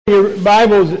Your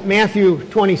Bibles, Matthew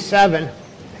 27.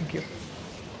 Thank you.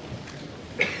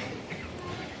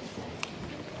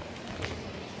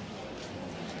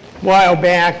 A while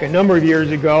back, a number of years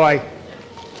ago,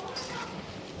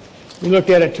 we looked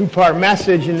at a two-part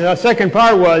message, and the second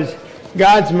part was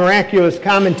God's miraculous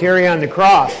commentary on the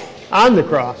cross. On the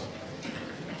cross.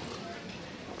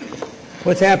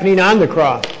 What's happening on the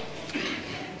cross?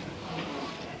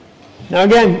 Now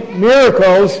again,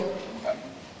 miracles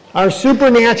are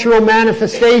supernatural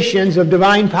manifestations of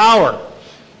divine power.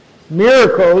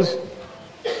 Miracles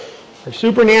are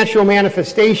supernatural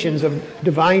manifestations of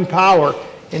divine power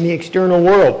in the external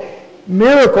world.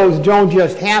 Miracles don't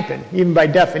just happen. Even by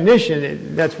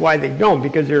definition, that's why they don't,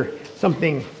 because they're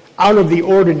something out of the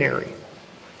ordinary.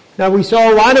 Now, we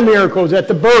saw a lot of miracles at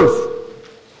the birth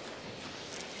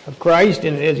of Christ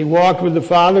and as he walked with the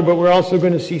Father, but we're also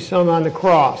going to see some on the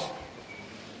cross.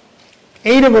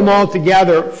 8 of them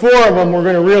altogether. 4 of them we're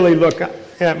going to really look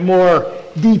at more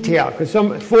detail, because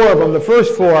 4 of them, the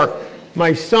first 4,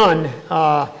 my son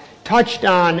touched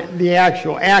on the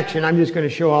actual action. I'm just going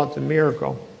to show out the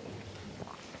miracle.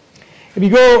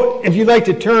 If you'd like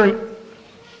to turn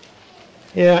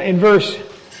in verse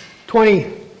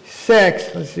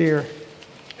 26, let's see here.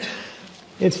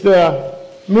 It's the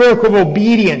miracle of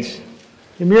obedience.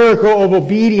 The miracle of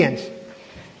obedience.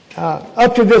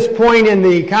 Up to this point in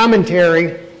the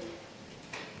commentary,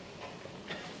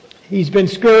 he's been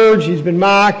scourged, he's been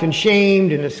mocked and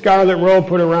shamed, and a scarlet robe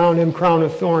put around him, crown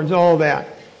of thorns, all that.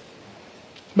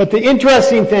 But the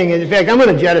interesting thing is, in fact, I'm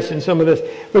going to jettison some of this,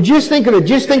 but just think of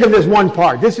this one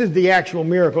part. This is the actual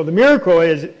miracle. The miracle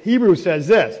is, Hebrews says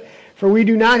this, for we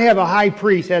do not have a high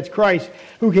priest, that's Christ,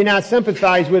 who cannot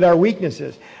sympathize with our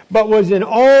weaknesses, but was in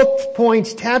all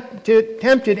points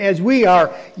tempted as we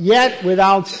are, yet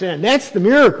without sin. That's the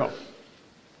miracle.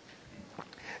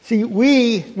 See,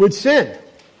 we would sin.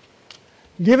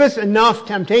 Give us enough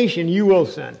temptation, you will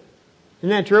sin. Isn't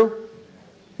that true?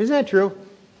 Isn't that true?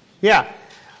 Yeah.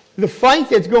 The fight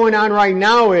that's going on right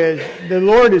now is the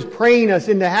Lord is praying us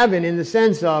into heaven in the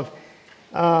sense of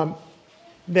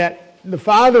that the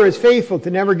Father is faithful to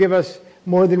never give us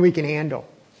more than we can handle.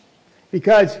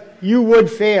 Because you would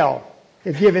fail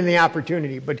if given the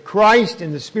opportunity. But Christ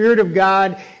and the Spirit of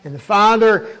God and the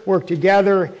Father work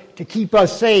together to keep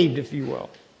us saved, if you will.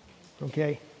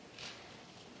 Okay?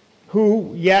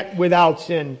 Who yet without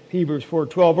sin, Hebrews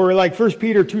 4:12. Or like 1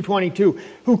 Peter 2:22,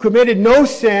 who committed no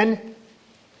sin,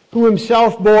 who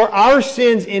himself bore our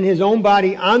sins in his own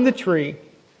body on the tree.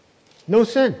 No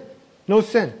sin. No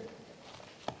sin.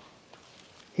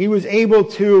 He was able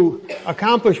to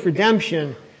accomplish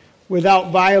redemption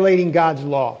without violating God's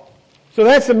law. So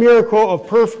that's a miracle of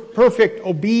perfect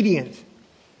obedience.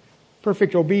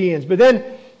 Perfect obedience. But then,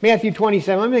 Matthew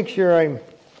 27, let me make sure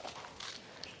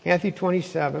Matthew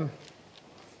 27.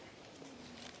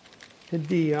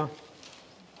 The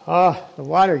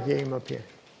water came up here.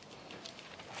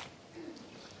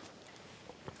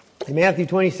 In Matthew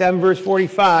 27, verse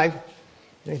 45,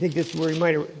 and I think this is where he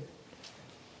might have...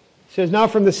 It says, now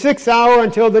from the 6th hour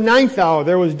until the 9th hour,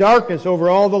 there was darkness over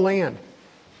all the land.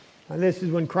 Now this is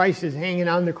when Christ is hanging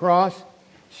on the cross.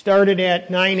 Started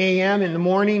at 9 a.m. in the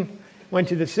morning, went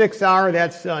to the 6th hour,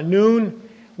 that's noon.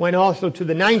 Went also to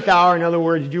the 9th hour, in other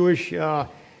words, Jewish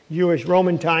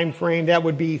Roman time frame, that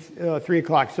would be 3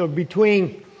 o'clock. So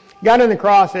got on the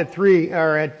cross at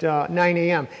 9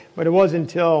 a.m., but it wasn't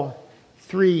until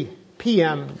 3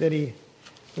 p.m. that he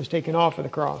was taken off of the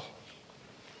cross.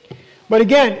 But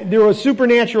again, there was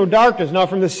supernatural darkness. Now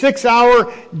from the 6th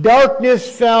hour, darkness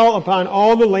fell upon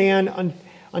all the land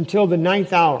until the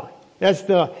 9th hour. That's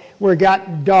where it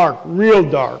got dark, real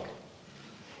dark.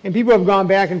 And people have gone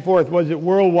back and forth. Was it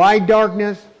worldwide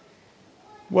darkness?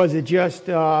 Was it just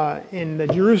in the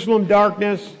Jerusalem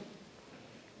darkness?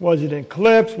 Was it an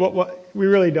eclipse? What? We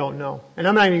really don't know. And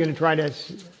I'm not even going to try to...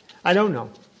 I don't know.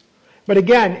 But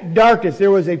again, darkness.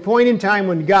 There was a point in time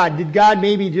when did God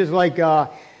maybe just like... a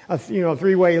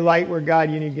three-way light where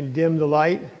God, you can dim the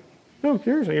light. No,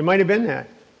 seriously, it might have been that.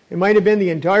 It might have been the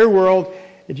entire world.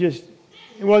 It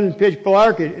wasn't pitch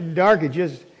dark.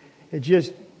 It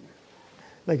just,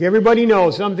 like everybody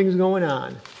knows, something's going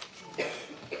on.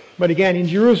 But again, in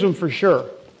Jerusalem for sure.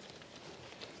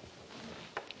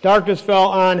 Darkness fell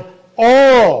on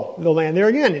all the land. There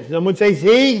again, some would say,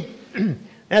 see,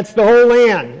 that's the whole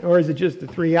land. Or is it just the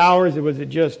 3 hours? Or was it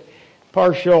just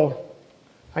partial?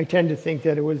 I tend to think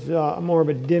that it was more of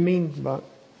a dimming,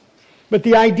 but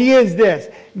the idea is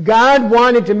this. God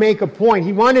wanted to make a point.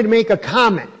 He wanted to make a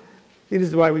comment. See, this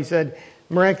is why we said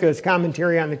miraculous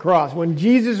commentary on the cross. When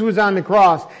Jesus was on the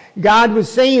cross, God was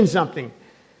saying something.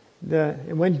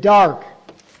 It went dark.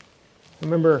 I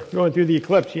remember going through the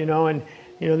eclipse, and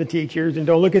the teachers, and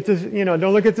don't look at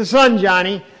the sun,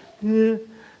 Johnny.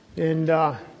 And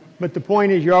but the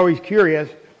point is, you're always curious.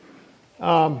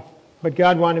 But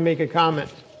God wanted to make a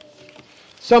comment.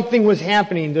 Something was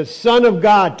happening. The Son of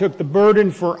God took the burden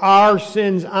for our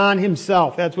sins on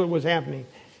himself. That's what was happening.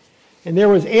 And there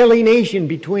was alienation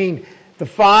between the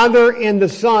Father and the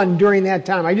Son during that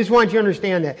time. I just want you to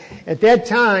understand that. At that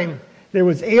time, there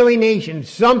was alienation.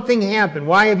 Something happened.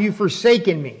 Why have you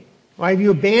forsaken me? Why have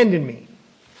you abandoned me?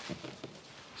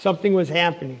 Something was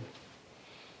happening.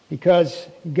 Because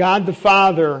God the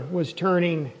Father was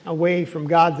turning away from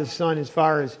God the Son as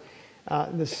far as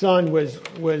the Son was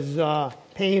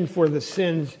paying for the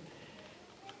sins,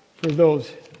 for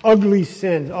those ugly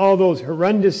sins, all those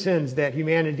horrendous sins that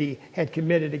humanity had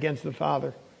committed against the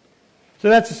Father. So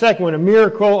that's the second one, a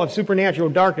miracle of supernatural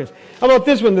darkness. How about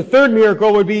this one? The third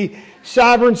miracle would be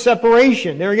sovereign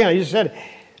separation. There again, I just said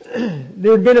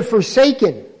there had been a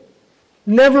forsaken.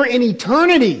 Never in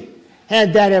eternity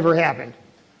had that ever happened.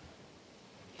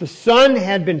 The Son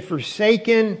had been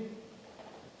forsaken.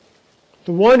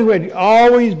 The one who had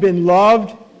always been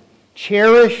loved,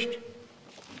 cherished,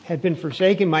 had been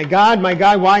forsaken. My God,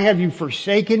 why have you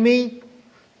forsaken me?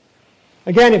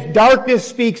 Again, if darkness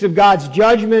speaks of God's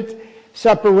judgment,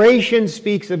 separation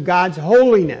speaks of God's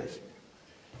holiness.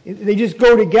 They just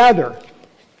go together.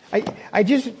 I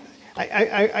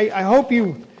hope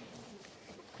you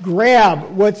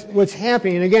grab what's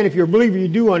happening. And again, if you're a believer, you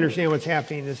do understand what's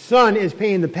happening. The Son is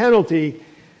paying the penalty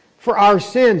for our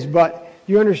sins, but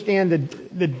you understand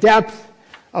the depth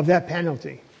of that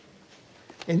penalty.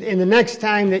 And the next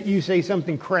time that you say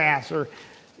something crass or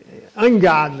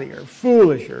ungodly or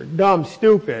foolish or dumb,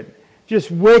 stupid, just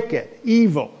wicked,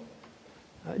 evil,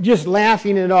 just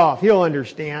laughing it off, he'll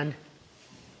understand.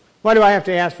 Why do I have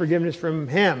to ask forgiveness from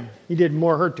him? He did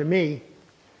more hurt to me.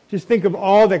 Just think of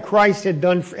all that Christ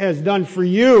has done for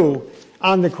you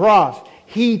on the cross.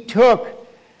 He took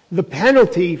the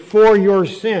penalty for your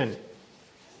sin.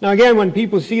 Now again, when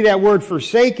people see that word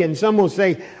forsaken, some will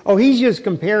say, oh, he's just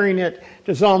comparing it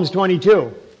to Psalms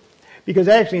 22. Because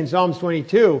actually in Psalms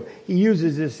 22, he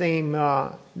uses these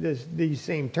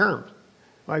same terms.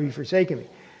 Why have you forsaken me?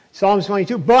 Psalms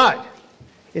 22. But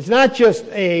it's not just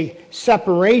a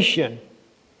separation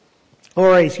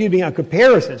or a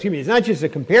comparison. It's not just a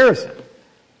comparison.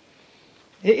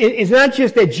 It's not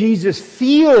just that Jesus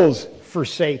feels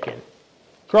forsaken.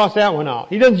 Cross that one out.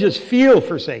 He doesn't just feel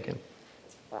forsaken.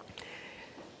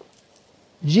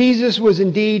 Jesus was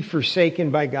indeed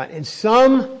forsaken by God. In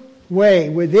some way,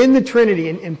 within the Trinity,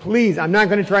 and please, I'm not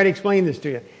going to try to explain this to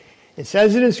you. It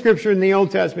says it in Scripture in the Old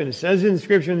Testament. It says it in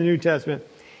Scripture in the New Testament.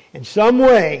 In some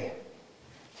way,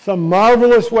 some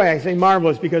marvelous way, I say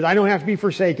marvelous because I don't have to be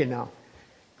forsaken now.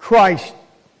 Christ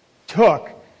took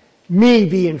me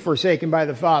being forsaken by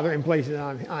the Father and placed it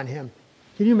on him.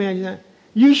 Can you imagine that?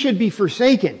 You should be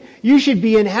forsaken. You should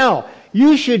be in hell.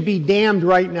 You should be damned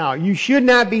right now. You should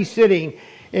not be sitting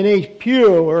in a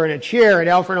pew or in a chair at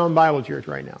Alfred Allen Bible Church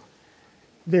right now.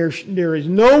 There is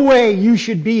no way you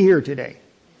should be here today.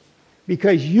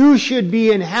 Because you should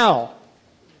be in hell.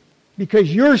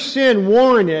 Because your sin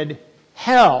warranted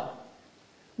hell.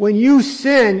 When you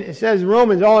sin, it says in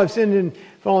Romans, all have sinned and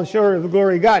fallen short of the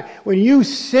glory of God. When you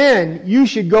sin, you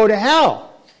should go to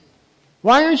hell.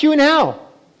 Why aren't you in hell?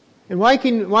 And why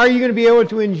are you going to be able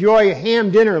to enjoy a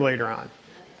ham dinner later on?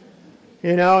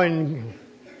 And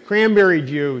cranberry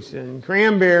juice and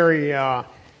cranberry,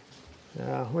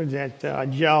 what is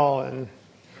that, gel and...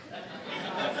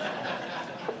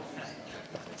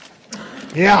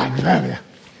 Yeah.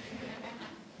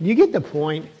 Do you get the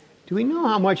point? Do we know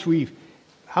how much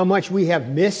we have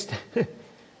missed?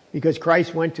 Because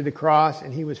Christ went to the cross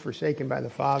and he was forsaken by the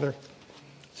Father.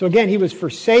 So again, he was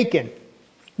forsaken.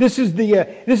 This is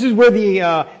where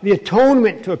the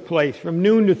atonement took place from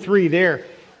noon to 3 there,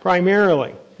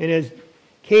 primarily. And as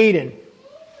Caden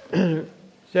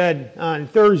said on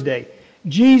Thursday,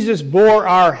 Jesus bore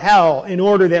our hell in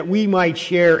order that we might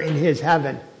share in his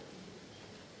heaven.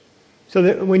 So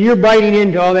that when you're biting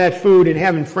into all that food and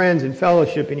having friends and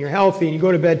fellowship and you're healthy and you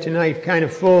go to bed tonight kind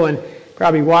of full and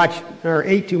probably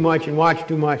ate too much and watched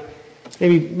too much,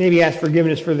 maybe ask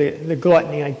forgiveness for the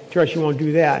gluttony. I trust you won't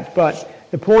do that. But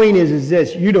the point is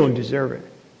this: you don't deserve it,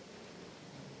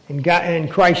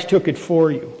 and Christ took it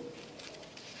for you.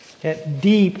 That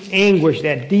deep anguish,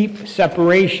 that deep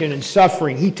separation and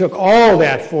suffering, he took all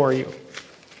that for you.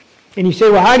 And you say,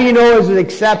 well, how do you know it was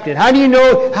accepted? How do you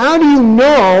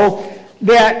know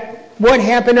that what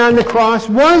happened on the cross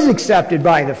was accepted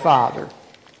by the Father?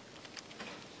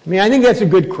 I mean, I think that's a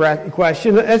good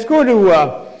question. Let's go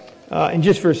to in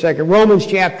just for a second. Romans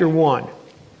chapter 1.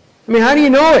 I mean, how do you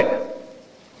know it?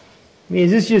 I mean,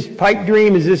 is this just pipe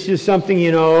dream? Is this just something,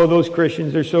 those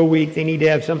Christians are so weak, they need to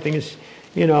have something to,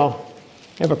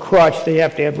 have a crutch, they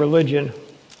have to have religion.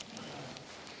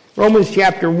 Romans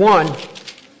chapter 1,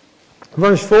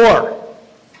 verse 4.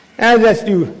 Let's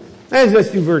do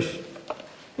verse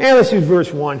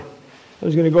 1. I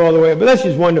was going to go all the way up, but let's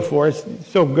just 1 to 4. It's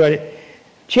so good.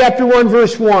 Chapter 1,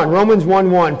 verse 1, Romans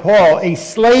 1:1. Paul, a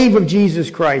slave of Jesus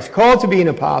Christ, called to be an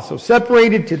apostle,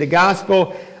 separated to the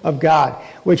gospel of God,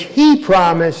 which he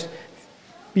promised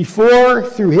before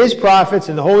through his prophets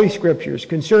and the Holy Scriptures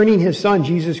concerning his Son,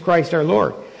 Jesus Christ our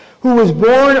Lord, who was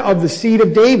born of the seed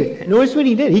of David. And notice what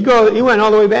he did. He went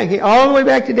all the way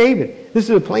back to David. This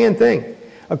is a planned thing.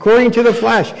 According to the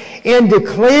flesh, and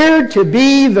declared to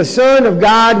be the Son of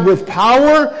God with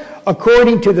power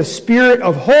according to the Spirit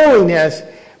of holiness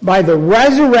by the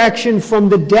resurrection from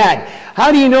the dead.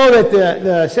 How do you know that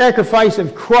the sacrifice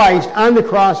of Christ on the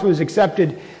cross was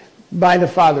accepted by the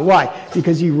Father? Why?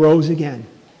 Because he rose again.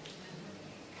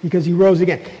 Because he rose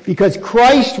again. Because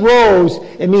Christ rose,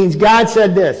 it means God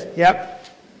said this. Yep.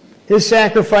 His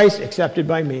sacrifice accepted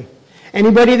by me.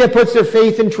 Anybody that puts their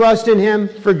faith and trust in him,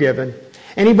 forgiven.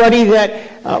 Anybody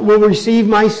that will receive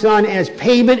my Son as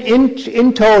payment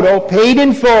in total, paid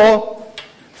in full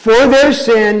for their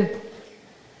sin,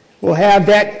 will have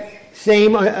that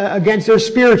same against their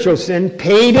spiritual sin,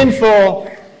 paid in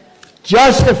full,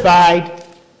 justified,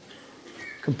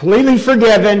 completely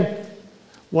forgiven,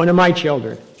 one of my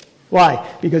children. Why?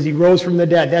 Because he rose from the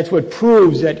dead. That's what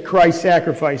proves that Christ's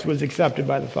sacrifice was accepted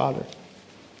by the Father.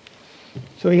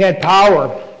 So he had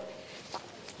power.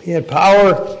 He had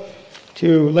power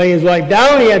to lay his life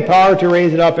down. He had power to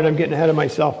raise it up, and I'm getting ahead of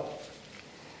myself.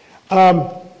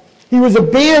 He was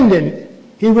abandoned.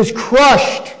 He was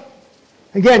crushed.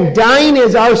 Again, dying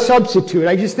is our substitute.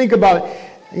 I just think about,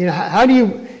 how do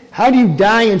you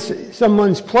die in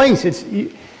someone's place? It's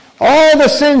all the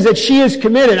sins that she has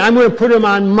committed. I'm going to put them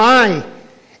on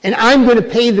and I'm going to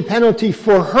pay the penalty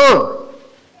for her.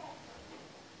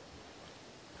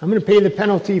 I'm going to pay the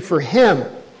penalty for him.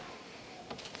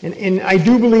 And I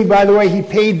do believe, by the way, he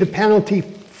paid the penalty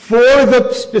for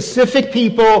the specific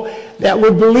people that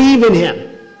would believe in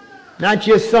him. Not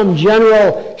just some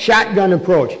general shotgun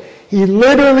approach. He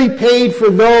literally paid for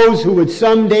those who would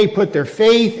someday put their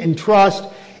faith and trust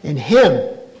in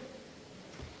him.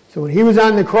 So when he was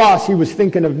on the cross, he was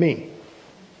thinking of me.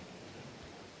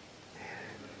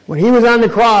 When he was on the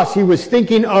cross, he was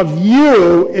thinking of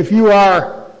you if you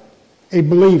are a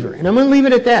believer. And I'm going to leave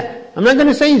it at that. I'm not going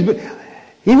to say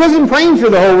he wasn't praying for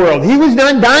the whole world. He was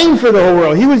not dying for the whole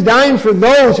world. He was dying for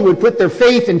those who would put their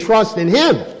faith and trust in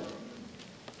him.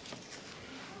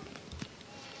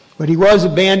 But he was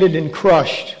abandoned and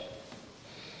crushed.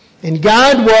 And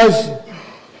God was,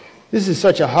 this is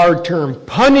such a hard term,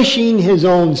 punishing his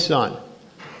own Son.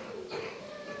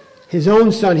 His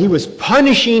own Son. He was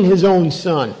punishing his own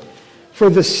Son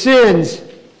for the sins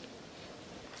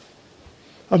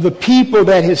of the people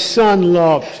that his Son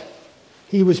loved.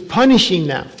 He was punishing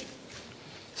them.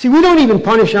 See, we don't even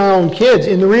punish our own kids.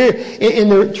 In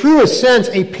the truest sense,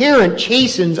 a parent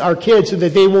chastens our kids so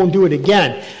that they won't do it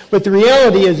again. But the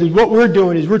reality is what we're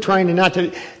doing is we're trying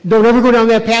to don't ever go down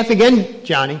that path again,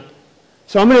 Johnny.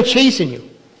 So I'm going to chasten you.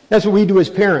 That's what we do as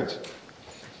parents.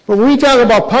 But when we talk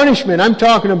about punishment, I'm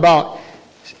talking about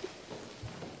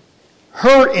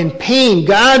hurt and pain.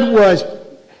 God was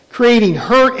creating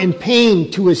hurt and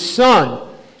pain to his Son,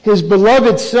 his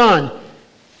beloved Son,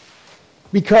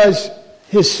 because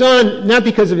his Son, not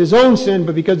because of his own sin,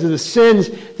 but because of the sins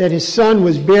that his Son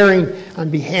was bearing on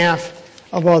behalf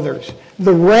of others.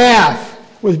 The wrath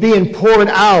was being poured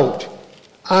out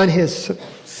on his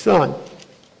Son.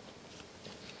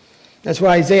 That's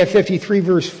why Isaiah 53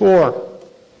 verse 4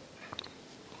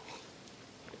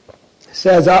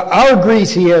 says, our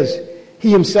griefs he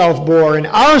himself bore, and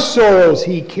our sorrows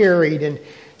he carried, and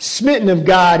smitten of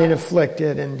God and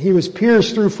afflicted, and he was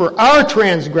pierced through for our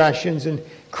transgressions and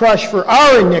crushed for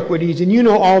our iniquities, and you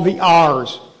know all the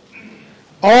ours.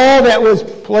 All that was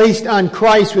placed on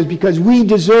Christ was because we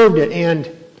deserved it, and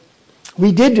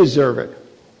we did deserve it.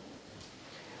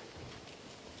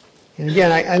 And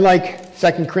again, I like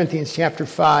 2 Corinthians chapter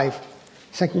 5.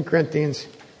 2 Corinthians.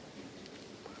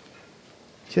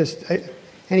 Just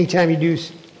anytime you do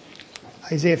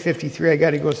Isaiah 53, I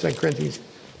got to go to 2 Corinthians.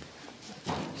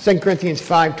 2 Corinthians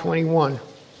 5:21.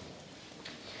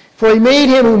 For he made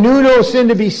him who knew no sin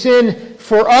to be sin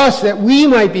for us, that we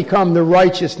might become the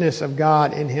righteousness of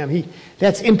God in him.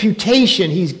 That's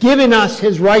imputation. He's given us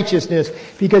his righteousness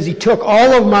because he took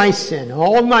all of my sin,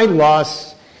 all of my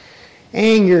lusts,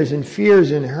 angers and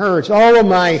fears and hurts, all of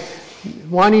my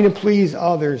wanting to please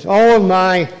others, all of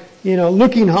my,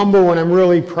 looking humble when I'm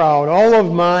really proud, all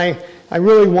of my, I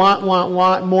really want,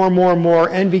 more,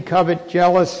 envy, covet,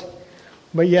 jealous,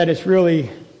 but yet it's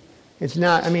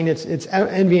not, it's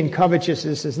envy and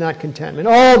covetousness is not contentment.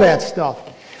 All that stuff.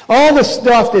 All the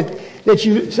stuff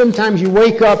that sometimes you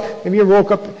wake up, have you ever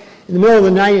woke up in the middle of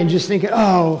the night and just think,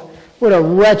 oh, what a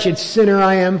wretched sinner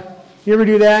I am? You ever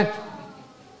do that?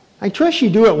 I trust you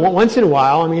do it once in a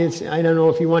while. I don't know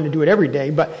if you want to do it every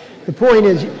day, but the point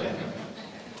is,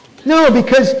 no,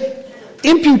 because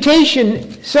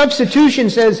imputation, substitution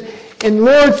says, and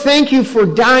Lord, thank you for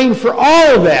dying for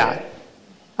all of that.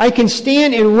 I can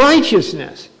stand in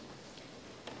righteousness.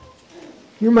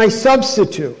 You're my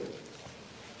substitute.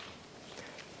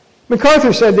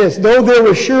 MacArthur said this, though there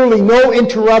was surely no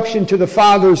interruption to the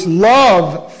Father's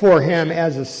love for him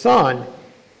as a son,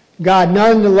 God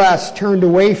nonetheless turned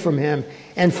away from him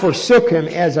and forsook him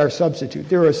as our substitute.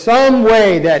 There was some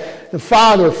way that the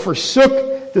Father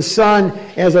forsook the Son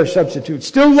as our substitute.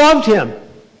 Still loved him.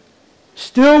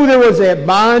 Still there was that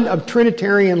bond of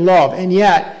Trinitarian love, and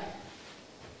yet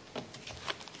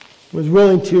was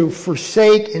willing to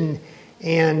forsake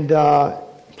and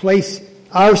place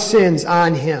our sins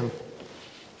on him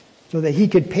so that he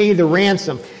could pay the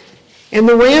ransom. And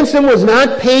the ransom was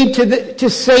not paid to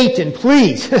Satan,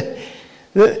 please.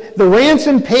 The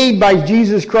ransom paid by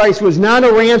Jesus Christ was not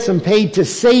a ransom paid to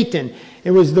Satan.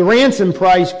 It was the ransom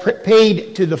price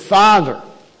paid to the Father,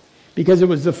 because it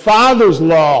was the Father's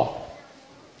law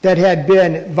that had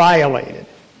been violated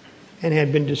and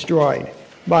had been destroyed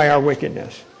by our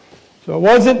wickedness. So it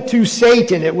wasn't to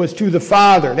Satan, it was to the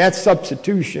Father. That's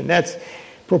substitution. That's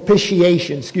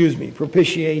propitiation.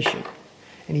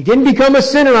 And he didn't become a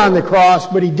sinner on the cross,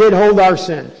 but he did hold our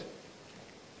sins.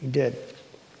 He did.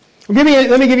 Let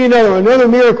me give you another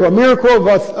miracle, a miracle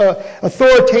of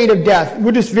authoritative death.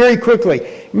 We'll just very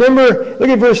quickly. Remember, look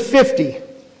at verse 50.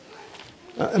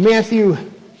 Matthew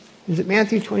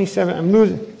 27? I'm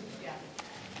losing.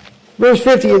 Verse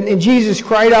 50, and Jesus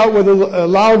cried out with a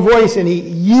loud voice, and he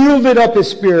yielded up his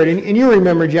spirit. And you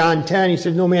remember John 10, he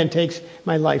said, no man takes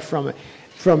my life from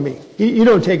me. You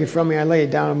don't take it from me, I lay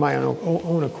it down on my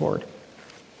own accord.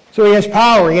 So he has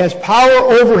power. He has power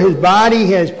over his body.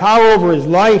 He has power over his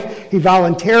life. He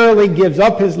voluntarily gives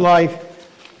up his life.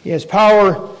 He has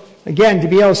power, again, to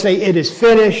be able to say, it is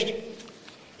finished.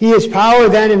 He has power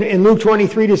then in Luke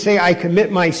 23 to say, I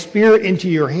commit my spirit into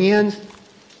your hands.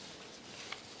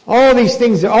 All these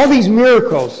things, all these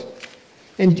miracles.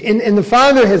 And the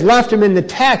Father has left him in the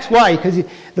text. Why? Because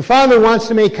the Father wants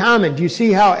to make comment. Do you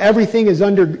see how everything is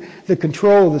under the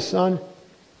control of the Son?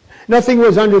 Nothing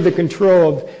was under the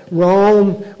control of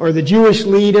Rome or the Jewish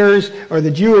leaders or the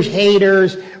Jewish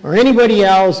haters or anybody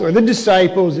else or the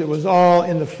disciples. It was all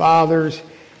in the Father's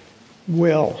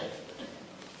will.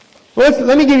 Well,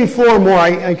 let me give you four more.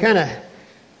 I kind of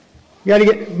got to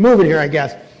get moving here, I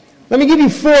guess. Let me give you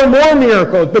four more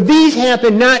miracles. But these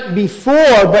happened not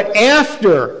before, but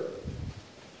after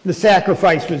the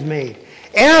sacrifice was made.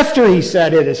 After he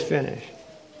said it is finished.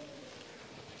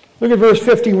 Look at verse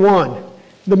 51.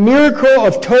 The miracle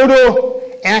of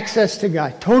total access to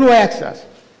God. Total access.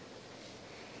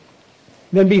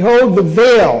 Then behold the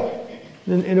veil.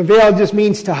 And a veil just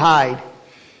means to hide.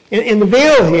 And the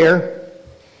veil here,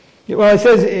 well, it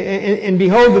says, and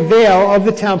behold the veil of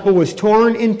the temple was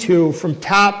torn in two from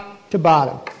top to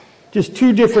bottom. Just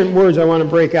two different words I want to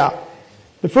break out.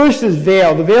 The first is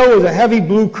veil. The veil was a heavy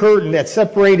blue curtain that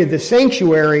separated the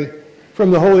sanctuary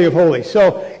from the Holy of Holies.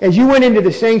 So as you went into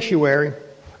the sanctuary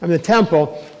of the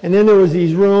temple, and then there was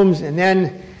these rooms, and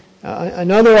then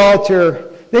another altar.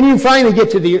 Then you finally get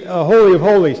to the Holy of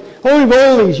Holies. Holy of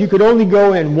Holies, you could only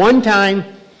go in one time.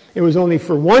 It was only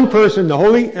for one person.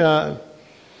 The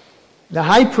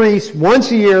high priest,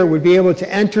 once a year, would be able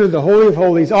to enter the Holy of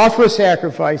Holies, offer a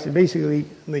sacrifice, and basically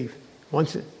leave.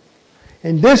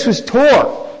 And this was torn,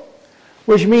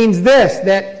 which means this,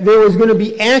 that there was going to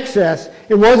be access.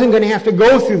 It wasn't going to have to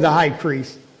go through the high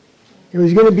priest. It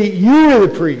was going to be, you were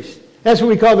the priest. That's what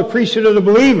we call the priesthood of the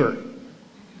believer.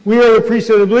 We are the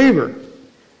priesthood of the believer.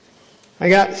 I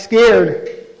got scared,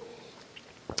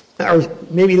 or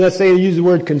maybe let's say I use the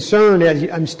word concerned as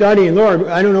I'm studying, Lord,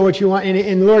 I don't know what you want.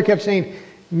 And the Lord kept saying,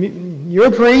 you're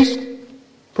a priest,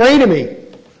 pray to me.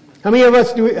 How many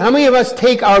of us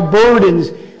take our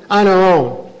burdens on our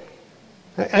own?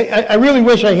 I really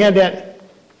wish I had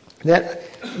that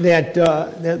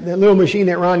little machine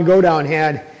that Ron Godown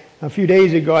had a few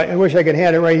days ago. I wish I could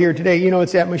have it right here today. You know,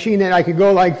 it's that machine that I could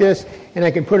go like this, and I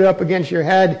could put it up against your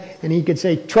head, and he could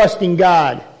say, trusting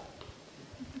God.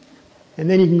 And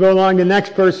then you can go along to the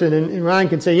next person, and Ron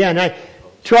can say, yeah, and I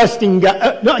trusting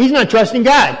God. No, he's not trusting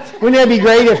God. Wouldn't that be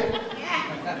great if...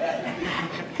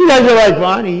 You guys are like,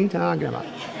 what are you talking about?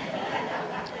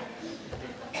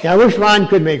 Yeah, I wish Ron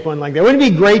could make one like that. Wouldn't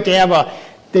it be great to have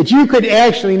that you could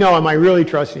actually know, am I really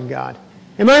trusting God?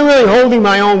 Am I really holding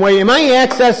my own weight? Am I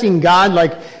accessing God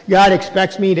like God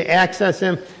expects me to access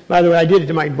Him? By the way, I did it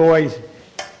to my boys.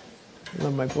 I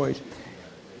love my boys.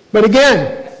 But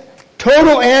again,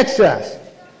 total access.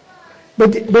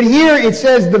 But here it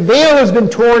says the veil has been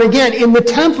torn again in the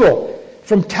temple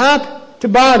from top to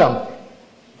bottom.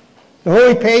 The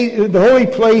holy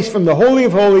place from the Holy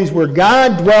of Holies where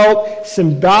God dwelt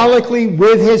symbolically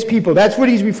with His people. That's what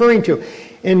he's referring to.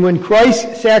 And when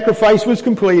Christ's sacrifice was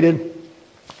completed,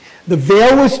 the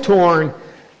veil was torn,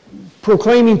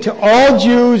 proclaiming to all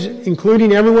Jews,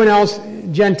 including everyone else,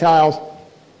 Gentiles,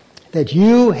 that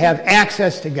you have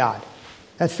access to God.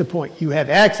 That's the point. You have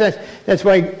access. That's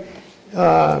why,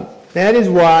 that is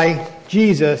why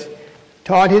Jesus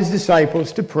taught His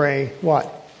disciples to pray,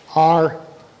 what? Our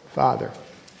Father.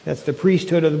 That's the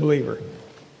priesthood of the believer.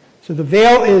 So the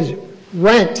veil is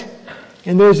rent.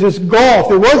 And there's this gulf.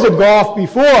 There was a gulf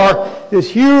before, this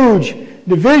huge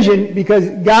division, because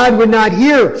God would not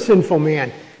hear sinful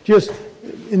man. Just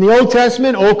in the Old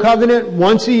Testament, Old Covenant,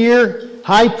 once a year,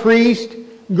 high priest,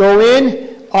 go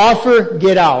in, offer,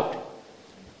 get out.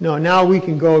 No, now we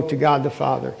can go to God the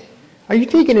Father. Are you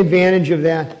taking advantage of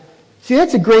that? See,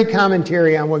 that's a great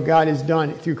commentary on what God has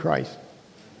done through Christ.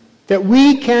 That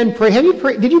we can pray. Have you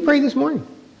prayed? Did you pray this morning?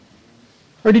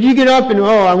 Or did you get up and,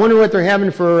 I wonder what they're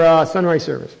having for sunrise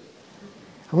service?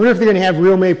 I wonder if they're going to have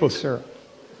real maple syrup.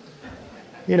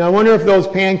 I wonder if those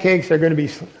pancakes are going to be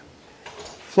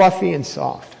fluffy and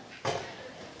soft.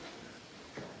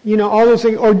 All those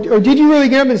things. Or did you really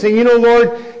get up and say,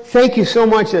 Lord, thank you so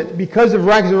much that because of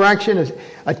resurrection,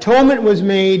 atonement was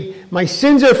made, my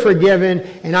sins are forgiven,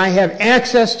 and I have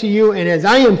access to you, and as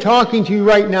I am talking to you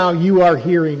right now, you are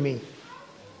hearing me.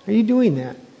 Are you doing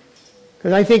that?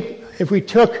 Because I think if we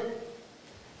took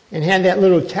and had that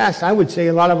little test, I would say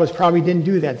a lot of us probably didn't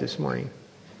do that this morning.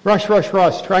 Rush,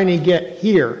 trying to get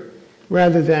here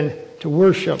rather than to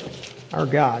worship our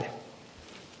God.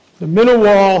 The middle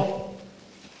wall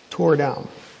tore down.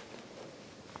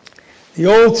 The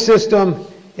old system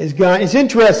is gone. It's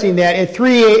interesting that at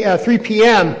 3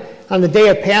 p.m. on the day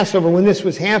of Passover, when this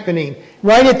was happening,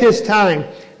 right at this time,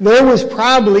 there was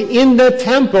probably in the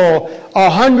temple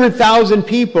 100,000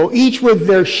 people, each with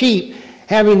their sheep,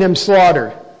 having them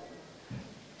slaughtered.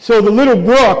 So the little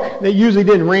brook that usually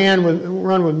didn't run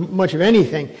with much of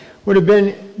anything would have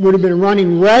been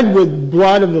running red with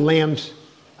blood of the lamb's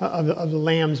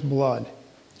blood.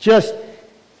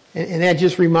 And that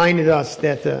just reminded us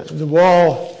that the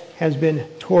wall has been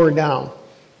torn down.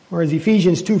 Or as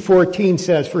Ephesians 2:14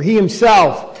 says, for he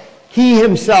himself,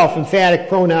 emphatic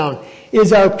pronoun,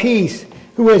 is our peace,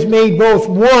 who has made both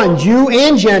one, Jew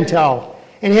and Gentile,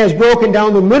 and has broken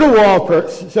down the middle wall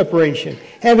separation,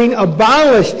 having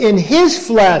abolished in his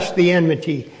flesh the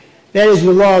enmity. That is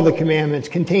the law of the commandments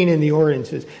contained in the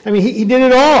ordinances. I mean, he did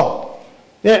it all.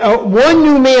 That one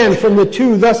new man from the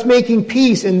two, thus making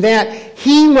peace, and that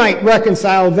he might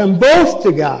reconcile them both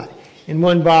to God in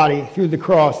one body through the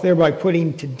cross, thereby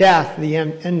putting to death the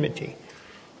enmity.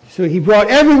 So he brought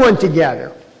everyone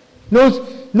together.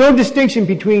 No distinction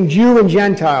between Jew and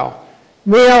Gentile,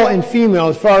 male and female,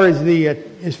 as far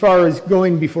as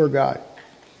going before God.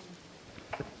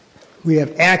 We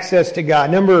have access to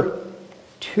God. Number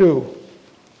 2.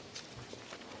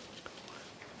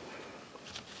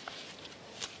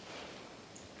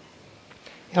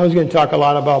 I was going to talk a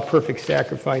lot about perfect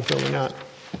sacrifice, but we're not.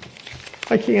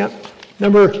 I can't. How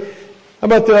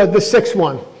about the 6th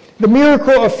one? The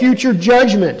miracle of future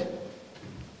judgment.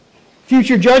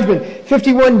 Future judgment.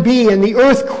 51b, and the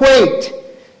earth quaked,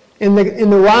 and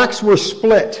the rocks were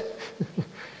split.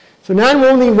 So not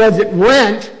only was it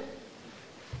rent,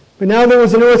 but now there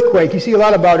was an earthquake. You see a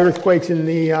lot about earthquakes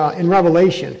in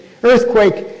Revelation.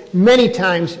 Earthquake many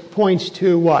times points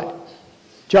to what?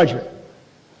 Judgment.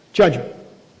 Judgment.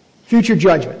 Future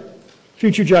judgment.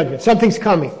 Future judgment. Something's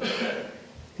coming.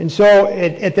 And so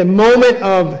at the moment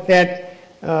of that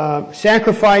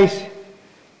sacrifice,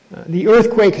 the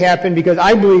earthquake happened because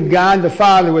I believe God the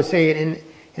Father was saying,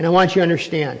 and I want you to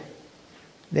understand,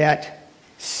 that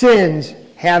sins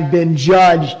have been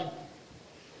judged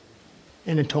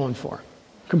and atoned for.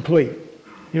 Complete.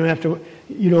 You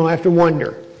don't have to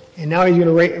wonder. And now he's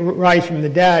going to rise from the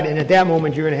dead, and at that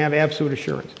moment you're going to have absolute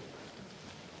assurance.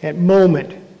 That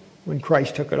moment when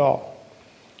Christ took it all.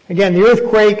 Again, the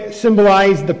earthquake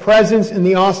symbolized the presence and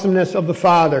the awesomeness of the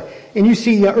Father. And you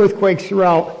see earthquakes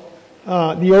throughout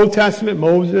the Old Testament,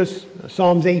 Moses,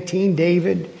 Psalms 18,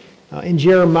 David. In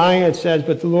Jeremiah it says,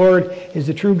 but the Lord is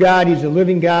the true God, He's the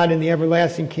living God and the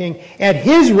everlasting King. At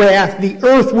His wrath the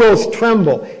earth will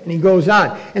tremble. And he goes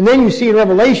on. And then you see in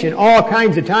Revelation all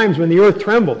kinds of times when the earth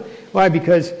trembled. Why?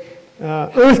 Because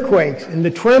earthquakes and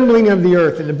the trembling of the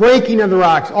earth and the breaking of the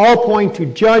rocks all point to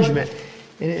judgment.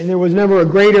 And there was never a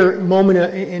greater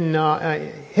moment in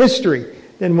history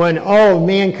than when all of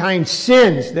mankind's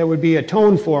sins that would be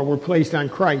atoned for were placed on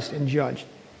Christ and judged.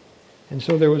 And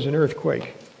so there was an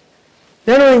earthquake.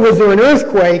 Not only was there an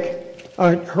earthquake,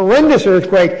 a horrendous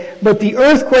earthquake, but the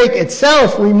earthquake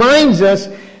itself reminds us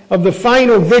of the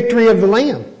final victory of the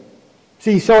Lamb.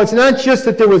 See, so it's not just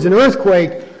that there was an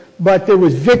earthquake, but there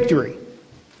was victory.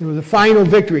 There was a final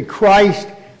victory. Christ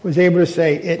was able to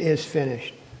say, it is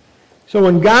finished. So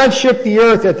when God shook the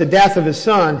earth at the death of His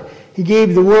Son, He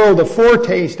gave the world a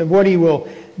foretaste of what He will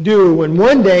do when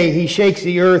one day He shakes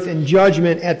the earth in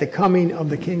judgment at the coming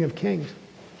of the King of Kings.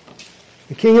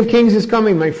 The King of Kings is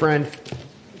coming, my friend.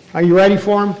 Are you ready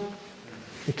for Him?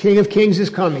 The King of Kings is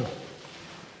coming.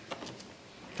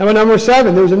 How about number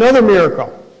 7? There's another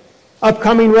miracle.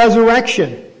 Upcoming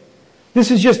resurrection.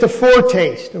 This is just a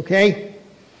foretaste, okay?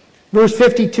 Verse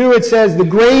 52, it says, the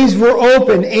graves were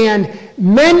opened, and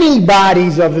many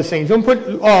bodies of the saints, don't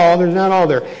put all, there's not all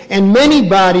there, and many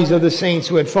bodies of the saints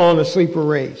who had fallen asleep were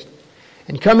raised.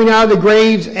 And coming out of the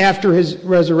graves after His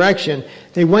resurrection,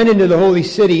 they went into the holy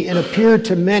city and appeared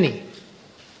to many.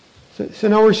 So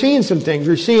now we're seeing some things.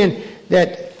 We're seeing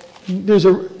that there's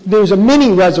a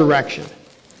mini resurrection.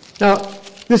 Now,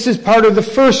 this is part of the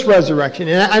first resurrection.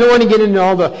 And I don't want to get into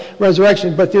all the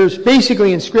resurrections, but there's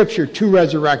basically in Scripture 2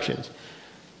 resurrections.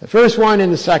 The first one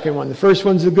and the second one. The first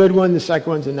one's the good one, the second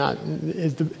one's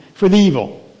for the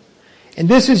evil. And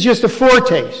this is just a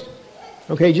foretaste.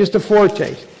 Okay, just a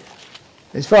foretaste.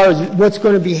 As far as what's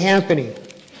going to be happening.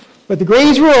 But the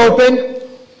graves were open.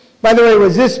 By the way,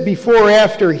 was this before or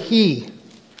after He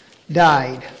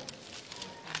died?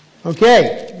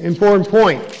 Okay, important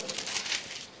point.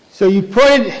 So you put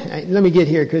it, let me get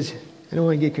here because I don't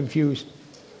want to get confused.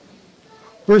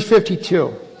 Verse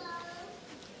 52.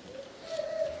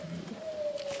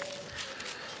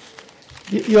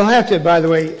 You'll have to, by the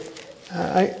way,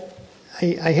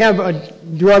 I have a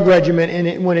drug regimen,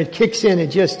 and when it kicks in,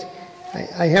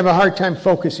 I have a hard time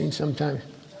focusing sometimes.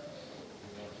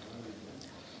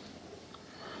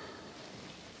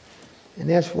 And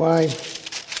that's why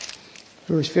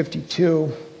verse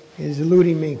 52 is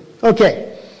eluding me.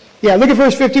 Okay. Yeah, look at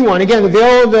verse 51. Again, the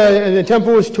veil of the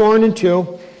temple was torn in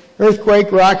two.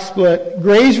 Earthquake, rock split.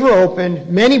 Graves were opened.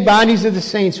 Many bodies of the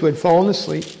saints who had fallen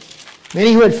asleep.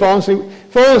 Many who had fallen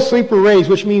asleep were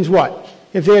raised, which means what?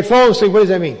 If they had fallen asleep, what does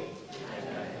that mean?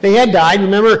 They had died.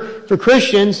 Remember, for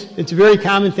Christians, it's a very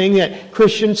common thing that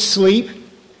Christians sleep.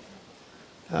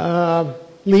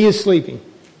 Lee is sleeping.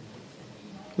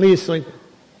 Lee is sleeping.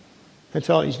 That's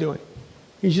all he's doing.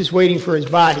 He's just waiting for his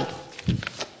body.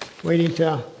 Waiting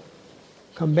to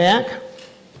come back.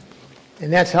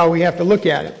 And that's how we have to look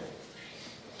at it.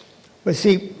 But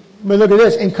look at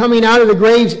this. And coming out of the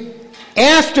graves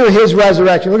after His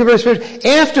resurrection. Look at verse 50.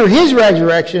 After His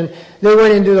resurrection, they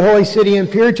went into the holy city and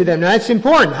appeared to them. Now that's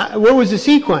important. What was the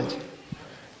sequence?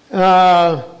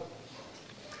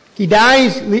 He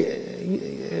dies.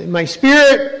 My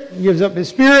spirit gives up his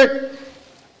spirit.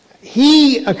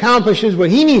 He accomplishes what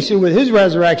he needs to with his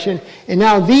resurrection, and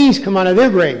now these come out of their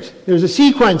graves. There's a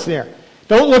sequence there.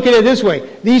 Don't look at it this way.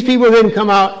 These people didn't come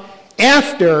out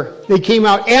after. They came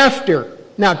out after,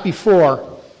 not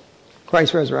before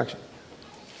Christ's resurrection.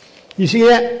 You see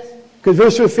that? Because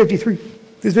verse 53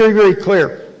 is very, very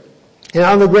clear. And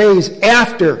out of the graves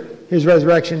after His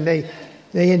resurrection, they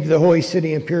entered the holy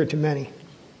city and appeared to many.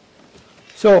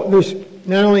 So there's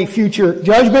not only future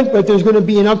judgment, but there's going to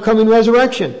be an upcoming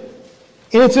resurrection.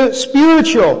 And it's a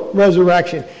spiritual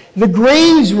resurrection. The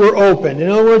graves were opened. In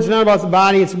other words, it's not about the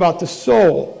body, it's about the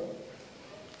soul.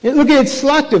 And look at it,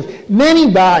 selective. Many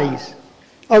bodies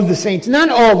of the saints, not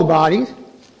all the bodies.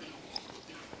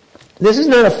 This is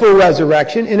not a full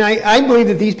resurrection, and I believe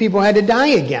that these people had to die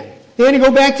again. They had to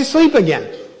go back to sleep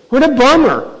again. What a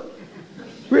bummer.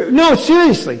 No,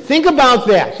 seriously, think about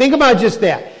that. Think about just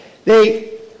that.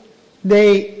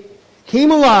 They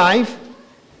came alive,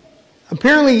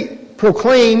 apparently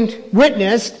proclaimed,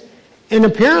 witnessed, and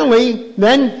apparently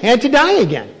then had to die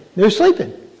again. They're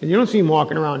sleeping. You don't see them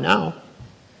walking around now.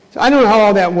 So I don't know how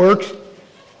all that works,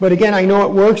 but again, I know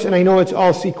it works, and I know it's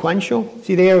all sequential.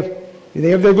 See, do they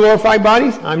have their glorified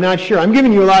bodies? I'm not sure. I'm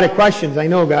giving you a lot of questions, I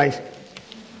know, guys.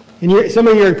 And some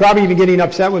of you are probably even getting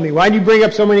upset with me. Why do you bring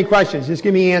up so many questions? Just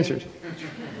give me answers.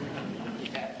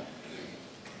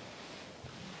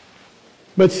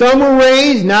 But some were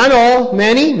raised, not all,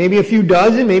 many, maybe a few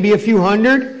dozen, maybe a few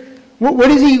hundred. What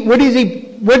is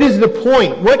the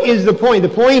point? What is the point? The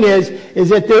point is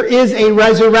that there is a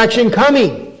resurrection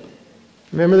coming.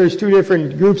 Remember, there's two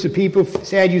different groups of people,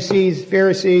 Sadducees,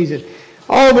 Pharisees, and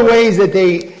all the ways that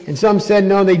and some said,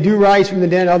 no, they do rise from the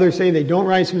dead. Others say they don't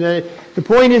rise from the dead. The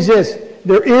point is this: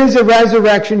 there is a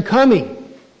resurrection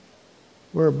coming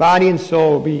where body and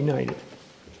soul will be united.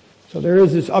 So there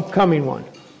is this upcoming one.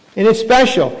 And it's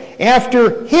special.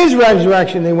 After his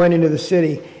resurrection, they went into the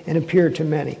city and appeared to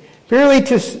many. Apparently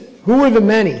who were the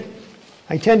many?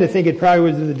 I tend to think it probably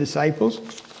was the disciples,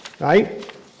 right?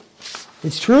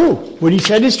 It's true. What he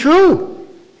said is true.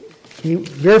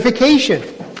 Verification.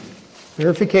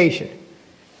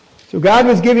 So God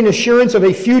was giving assurance of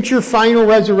a future final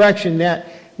resurrection, that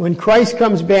when Christ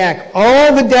comes back,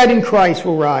 all the dead in Christ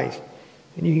will rise.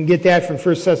 And you can get that from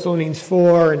 1 Thessalonians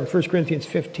 4 and 1 Corinthians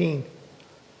 15.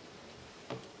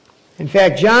 In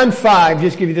fact, John 5,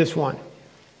 just give you this one.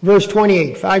 Verse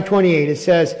 28, 5:28, it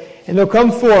says, "And they'll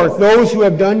come forth those who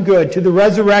have done good to the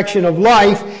resurrection of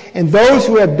life, and those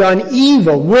who have done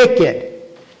evil, wicked,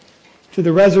 to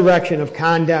the resurrection of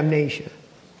condemnation."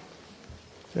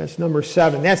 That's number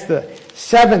 7. That's the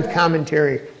 7th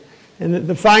commentary. And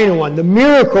the final one, the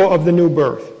miracle of the new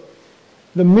birth.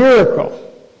 The miracle.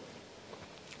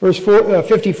 Verse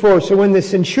 54, "So when the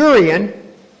centurion,"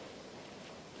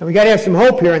 and we got to have some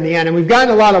hope here in the end, and we've gotten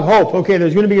a lot of hope. Okay,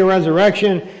 there's going to be a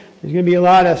resurrection. There's going to be a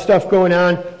lot of stuff going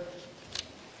on.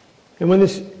 But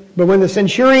when the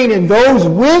centurion and those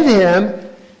with him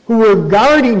who were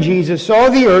guarding Jesus saw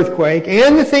the earthquake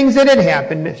and the things that had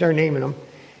happened, start naming them,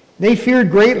 they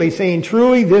feared greatly, saying,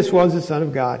 "Truly this was the Son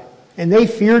of God." And they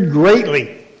feared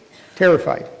greatly.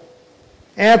 Terrified.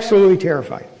 Absolutely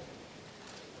terrified.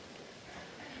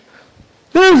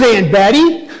 There's Aunt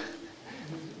Betty.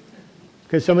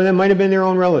 Because some of them might have been their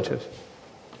own relatives.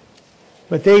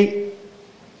 But they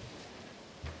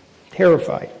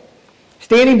terrified.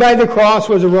 Standing by the cross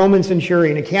was a Roman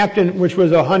centurion, a captain which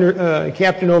was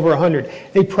captain over 100.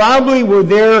 They probably were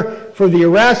there for the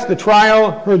arrest, the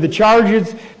trial, heard the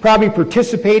charges, probably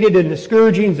participated in the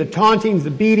scourgings, the tauntings,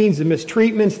 the beatings, the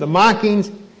mistreatments, the mockings.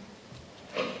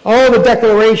 All the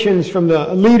declarations from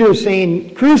the leaders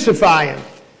saying, "Crucify him."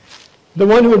 The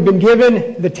one who had been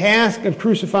given the task of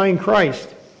crucifying Christ.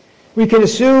 We can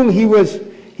assume he was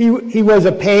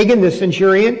a pagan, the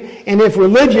centurion, and if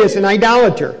religious, an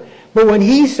idolater. But when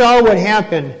he saw what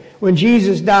happened when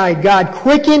Jesus died, God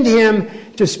quickened him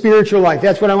to spiritual life.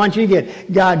 That's what I want you to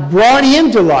get. God brought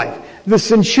him to life. The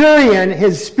centurion,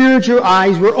 his spiritual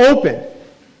eyes were open.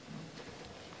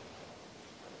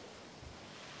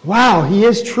 Wow, he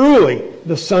is truly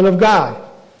the Son of God.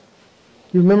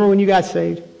 You remember when you got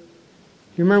saved?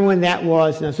 You remember when that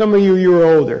was? Now, some of you were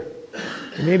older.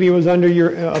 Maybe it was under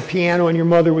a piano and your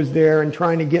mother was there and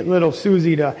trying to get little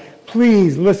Susie to,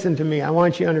 "Please listen to me. I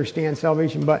want you to understand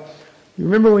salvation." But you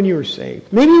remember when you were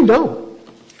saved? Maybe you don't.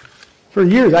 For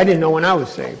years, I didn't know when I was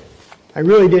saved. I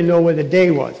really didn't know what the day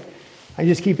was. I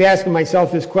just keep asking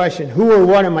myself this question: who or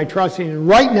what am I trusting in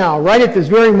right now, right at this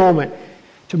very moment,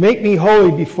 to make me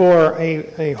holy before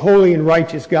a holy and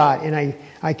righteous God? And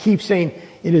I keep saying,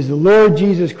 it is the Lord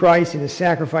Jesus Christ and His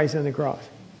sacrifice on the cross.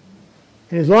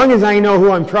 And as long as I know who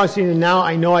I'm trusting in now,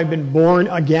 I know I've been born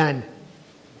again.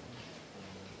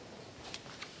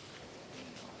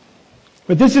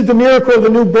 But this is the miracle of the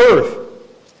new birth.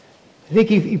 I think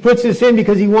he puts this in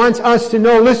because he wants us to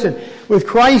know, listen, with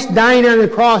Christ dying on the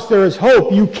cross, there is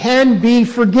hope. You can be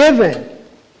forgiven.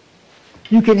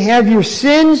 You can have your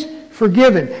sins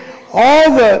forgiven.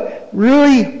 All the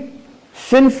really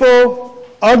sinful,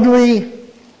 ugly,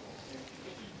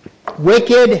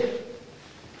 wicked,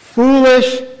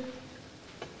 foolish,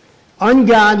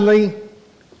 ungodly,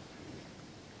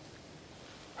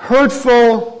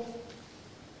 hurtful,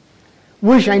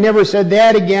 wish I never said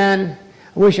that again,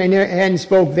 I wish I hadn't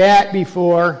spoke that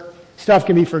before, stuff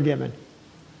can be forgiven.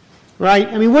 Right?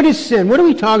 I mean, what is sin? What are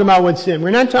we talking about with sin?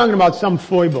 We're not talking about some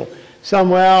foible.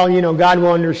 God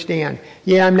will understand.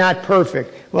 Yeah, I'm not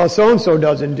perfect. Well, so-and-so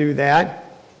doesn't do that.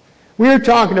 We're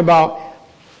talking about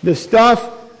the stuff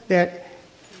that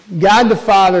God the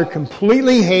Father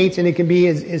completely hates, and it can be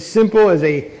as simple as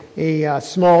a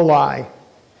small lie.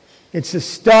 It's the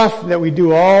stuff that we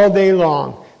do all day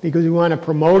long because we want to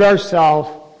promote ourselves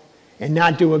and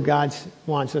not do what God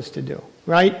wants us to do.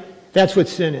 Right? That's what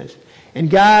sin is. And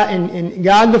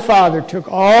God the Father took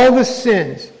all the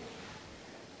sins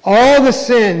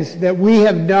that we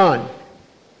have done,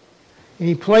 and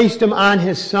He placed them on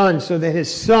His Son so that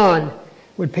His Son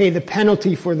would pay the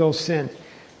penalty for those sins.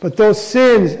 But those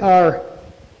sins are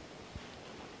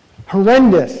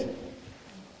horrendous.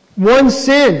 One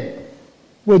sin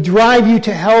will drive you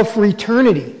to hell for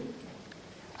eternity.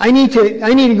 I need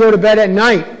to go to bed at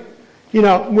night. You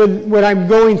know, with what I'm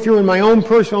going through in my own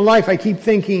personal life, I keep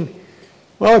thinking,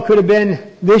 well, it could have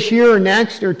been this year or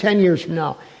next or 10 years from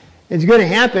now. It's going to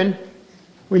happen.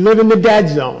 We live in the dead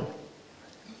zone.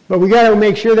 But we got to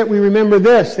make sure that we remember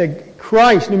this, that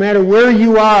Christ, no matter where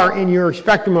you are in your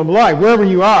spectrum of life, wherever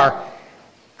you are,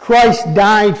 Christ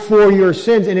died for your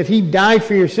sins. And if He died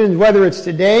for your sins, whether it's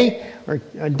today or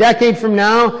a decade from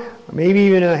now, or maybe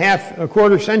even a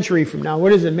quarter century from now, what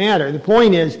does it matter? The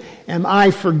point is, am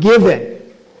I forgiven?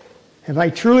 Have I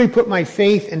truly put my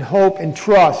faith and hope and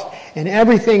trust and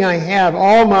everything I have,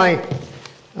 all my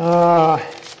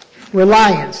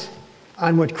reliance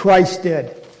on what Christ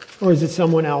did? Or is it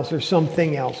someone else or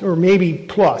something else? Or maybe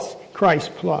plus,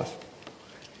 Christ plus.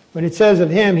 But it says of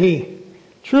Him,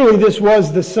 truly this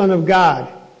was the Son of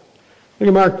God. Look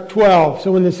at Mark 12.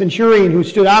 So when the centurion who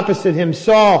stood opposite him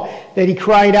saw that he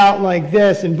cried out like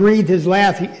this and breathed his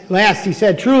last, he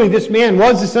said, truly this man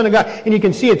was the Son of God. And you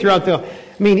can see it throughout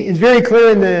it's very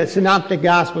clear in the synoptic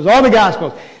Gospels, all the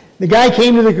Gospels. The guy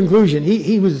came to the conclusion,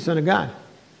 he was the Son of God.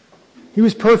 He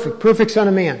was perfect Son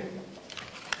of Man.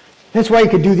 That's why He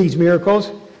could do these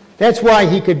miracles. That's why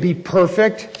He could be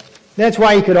perfect. That's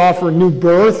why He could offer a new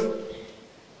birth.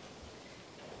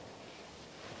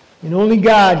 And only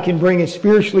God can bring a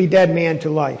spiritually dead man to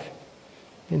life.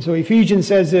 And so Ephesians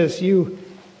says this, you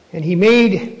He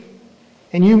made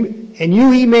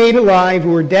alive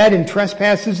who were dead in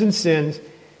trespasses and sins.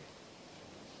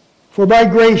 For by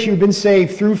grace you've been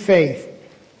saved through faith,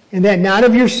 and that not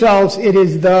of yourselves, it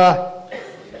is the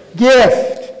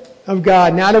gift of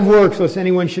God, not of works, lest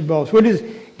anyone should boast. What is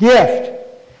gift?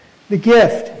 The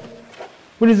gift.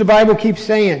 What does the Bible keep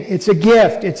saying? It's a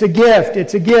gift, it's a gift,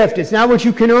 it's a gift. It's not what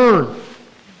you can earn.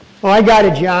 Oh, I got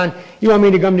it, John. You want me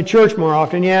to come to church more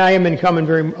often? Yeah, I haven't been coming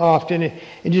very often.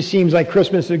 It just seems like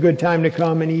Christmas is a good time to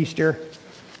come and Easter.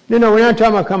 No, we're not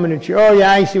talking about coming to church. Oh,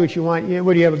 yeah, I see what you want.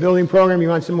 What do you have, a building program? You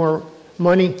want some more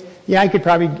money? Yeah, I could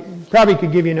probably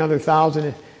could give you another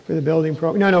 $1,000 for the building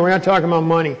program. No, we're not talking about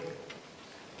money.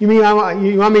 You mean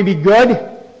you want me to be good?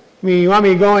 I mean, you want me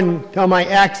to go and tell my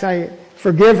ex I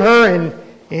forgive her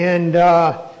and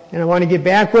I want to get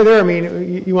back with her? I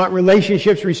mean, you want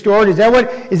relationships restored? Is that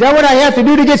what I have to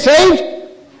do to get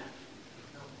saved?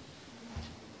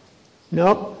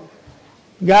 Nope.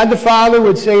 God the Father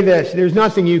would say this, there's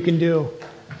nothing you can do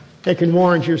that can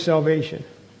warrant your salvation.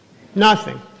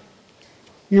 Nothing.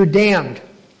 You're damned.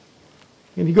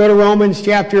 If you go to Romans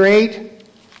chapter 8,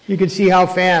 you can see how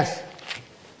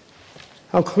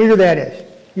clear that is.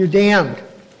 You're damned.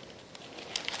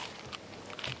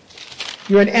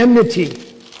 You're at enmity.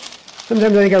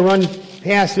 Sometimes I think I run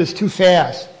past this too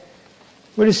fast.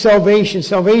 What is salvation?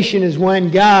 Salvation is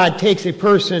when God takes a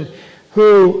person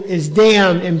who is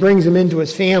damned and brings him into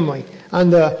His family on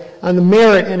the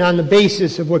merit and on the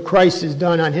basis of what Christ has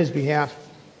done on his behalf.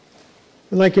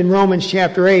 And like in Romans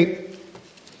chapter 8, it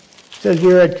says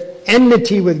we're at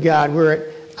enmity with God. We're at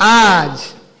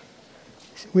odds.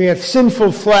 We have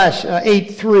sinful flesh,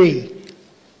 8:3.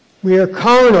 We are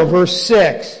carnal, verse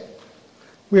 6.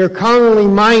 We are carnally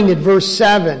minded, verse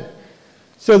 7.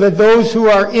 So that those who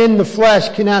are in the flesh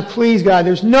cannot please God.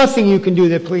 There's nothing you can do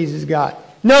that pleases God.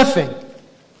 Nothing.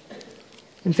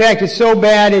 In fact, it's so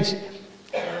bad,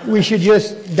 we should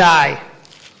just die.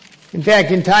 In fact,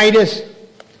 in Titus,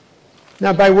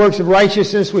 not by works of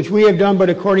righteousness which we have done, but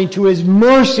according to His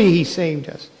mercy He saved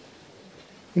us.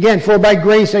 Again, for by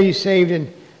grace are you saved,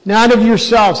 and not of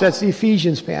yourselves. That's the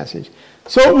Ephesians passage.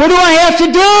 So what do I have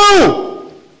to do?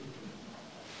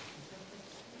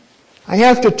 I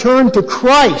have to turn to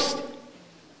Christ.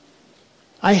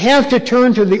 I have to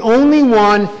turn to the only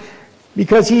one,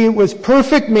 because He was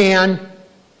perfect man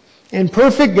and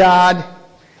perfect God,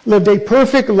 lived a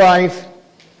perfect life,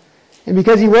 and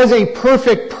because He was a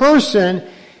perfect person,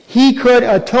 He could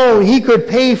atone, He could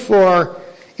pay for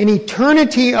an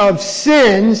eternity of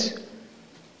sins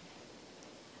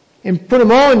and put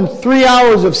them all in 3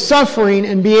 hours of suffering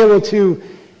and be able to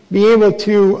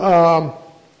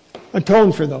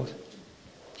atone for those.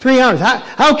 3 hours.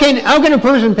 How can a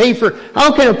person pay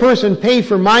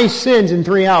for my sins in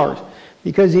 3 hours?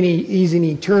 Because He's an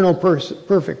eternal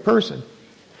perfect person.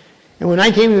 And when I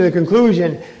came to the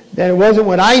conclusion that it wasn't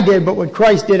what I did, but what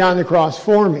Christ did on the cross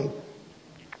for me,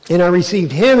 and I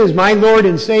received Him as my Lord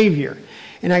and Savior,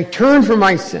 and I turned from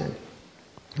my sin,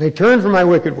 and I turned from my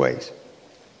wicked ways,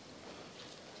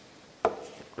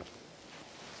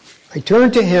 I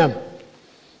turned to Him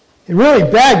and really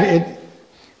begged,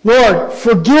 Lord,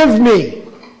 forgive me.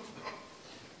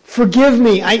 Forgive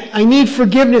me. I need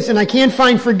forgiveness, and I can't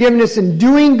find forgiveness in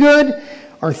doing good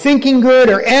or thinking good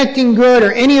or acting good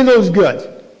or any of those goods.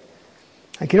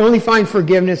 I can only find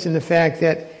forgiveness in the fact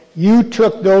that you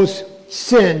took those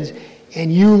sins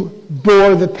and you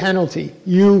bore the penalty.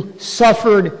 You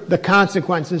suffered the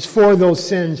consequences for those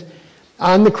sins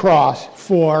on the cross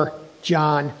for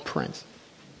John Prince.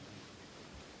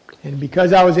 And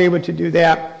because I was able to do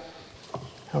that,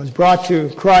 I was brought to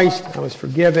Christ, I was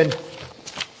forgiven,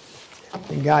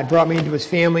 and God brought me into His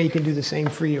family. He can do the same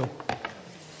for you.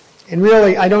 And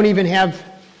really, I don't even have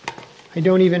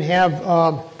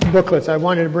booklets. I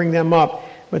wanted to bring them up.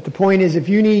 But the point is, if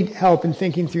you need help in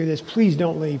thinking through this, please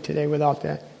don't leave today without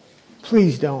that.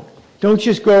 Please don't. Don't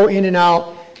just go in and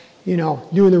out,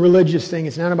 doing the religious thing.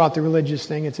 It's not about the religious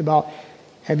thing. It's about,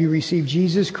 have you received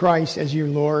Jesus Christ as your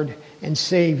Lord and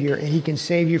Savior? And He can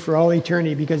save you for all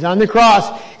eternity. Because on the cross,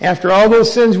 after all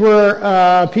those sins were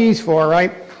appeased for,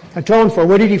 right? Atoned for,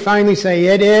 what did He finally say?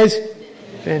 It is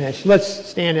finished. Let's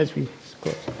stand as we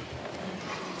close.